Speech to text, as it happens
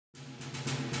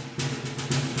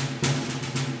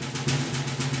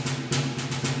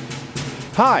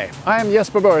Hi, I am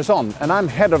Jesper Börjesson and I'm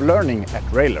Head of Learning at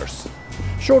Rejlers.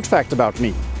 Short fact about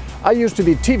me. I used to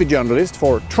be TV journalist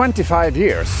for 25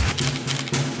 years.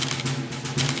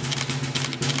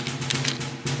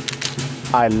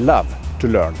 I love to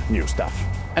learn new stuff.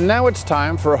 And now it's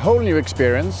time for a whole new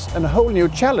experience and a whole new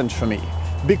challenge for me.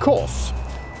 Because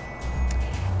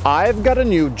I've got a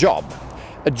new job.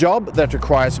 A job that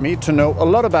requires me to know a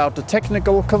lot about the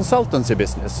technical consultancy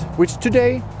business, which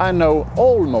today I know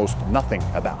almost nothing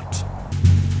about.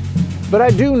 But I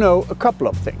do know a couple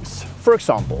of things. For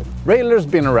example, Rejlers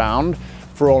been around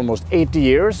for almost 80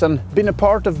 years and been a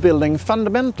part of building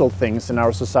fundamental things in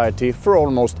our society for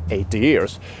almost 80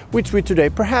 years, which we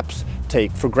today perhaps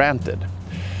take for granted.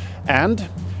 And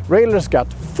Rejlers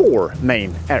got 4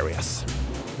 main areas: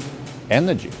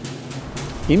 energy,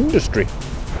 industry,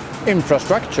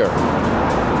 infrastructure,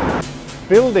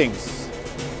 buildings.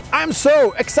 I'm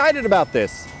so excited about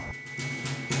this!